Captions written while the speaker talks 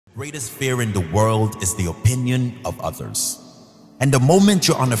greatest fear in the world is the opinion of others. And the moment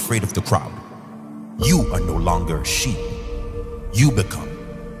you're unafraid of the crowd, you are no longer a sheep. You become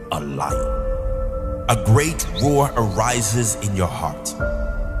a lion. A great roar arises in your heart,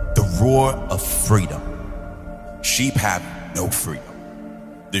 the roar of freedom. Sheep have no freedom.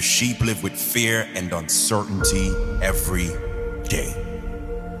 The sheep live with fear and uncertainty every day.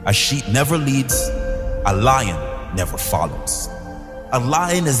 A sheep never leads, a lion never follows. A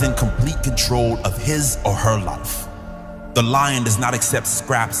lion is in complete control of his or her life. The lion does not accept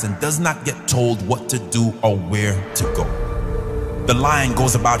scraps and does not get told what to do or where to go. The lion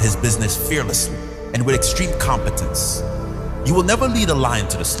goes about his business fearlessly and with extreme competence. You will never lead a lion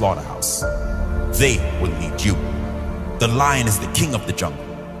to the slaughterhouse. They will lead you. The lion is the king of the jungle.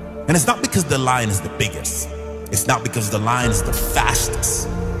 And it's not because the lion is the biggest. It's not because the lion is the fastest.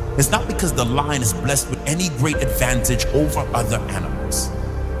 It's not because the lion is blessed with any great advantage over other animals.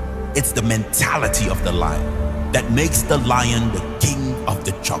 It's the mentality of the lion that makes the lion the king of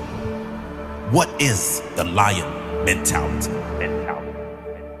the jungle. What is the lion mentality?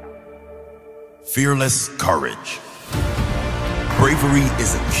 Fearless courage. Bravery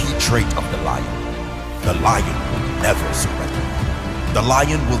is a key trait of the lion. The lion will never surrender. The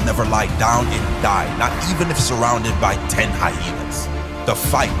lion will never lie down and die, not even if surrounded by 10 hyenas. The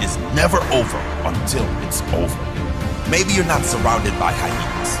fight is never over until it's over. Maybe you're not surrounded by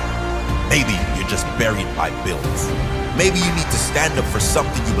hyenas. Maybe you're just buried by bills. Maybe you need to stand up for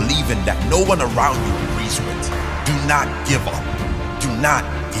something you believe in that no one around you agrees with. Do not give up. Do not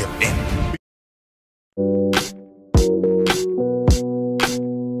give in.